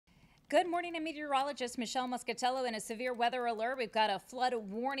Good morning, I'm meteorologist Michelle Muscatello in a severe weather alert. We've got a flood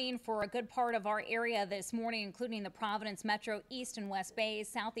warning for a good part of our area this morning, including the Providence Metro, East and West Bays,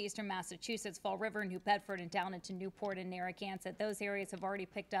 Southeastern Massachusetts, Fall River, New Bedford, and down into Newport and Narragansett. Those areas have already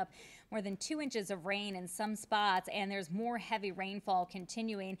picked up more than 2 inches of rain in some spots, and there's more heavy rainfall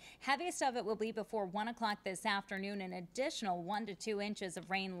continuing. Heaviest of it will be before 1 o'clock this afternoon, an additional 1 to 2 inches of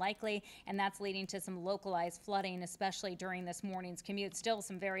rain likely, and that's leading to some localized flooding, especially during this morning's commute. Still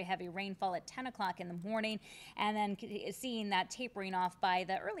some very heavy rainfall at 10 o'clock in the morning, and then seeing that tapering off by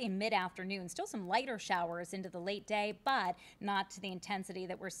the early and mid-afternoon. Still some lighter showers into the late day, but not to the intensity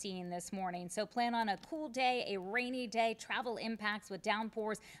that we're seeing this morning. So plan on a cool day, a rainy day, travel impacts with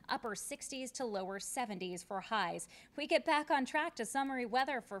downpours, upper 60s to lower 70s for highs. We get back on track to summery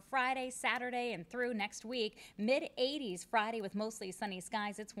weather for Friday, Saturday, and through next week. Mid-80s Friday with mostly sunny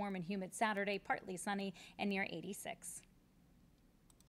skies. It's warm and humid Saturday, partly sunny and near 86.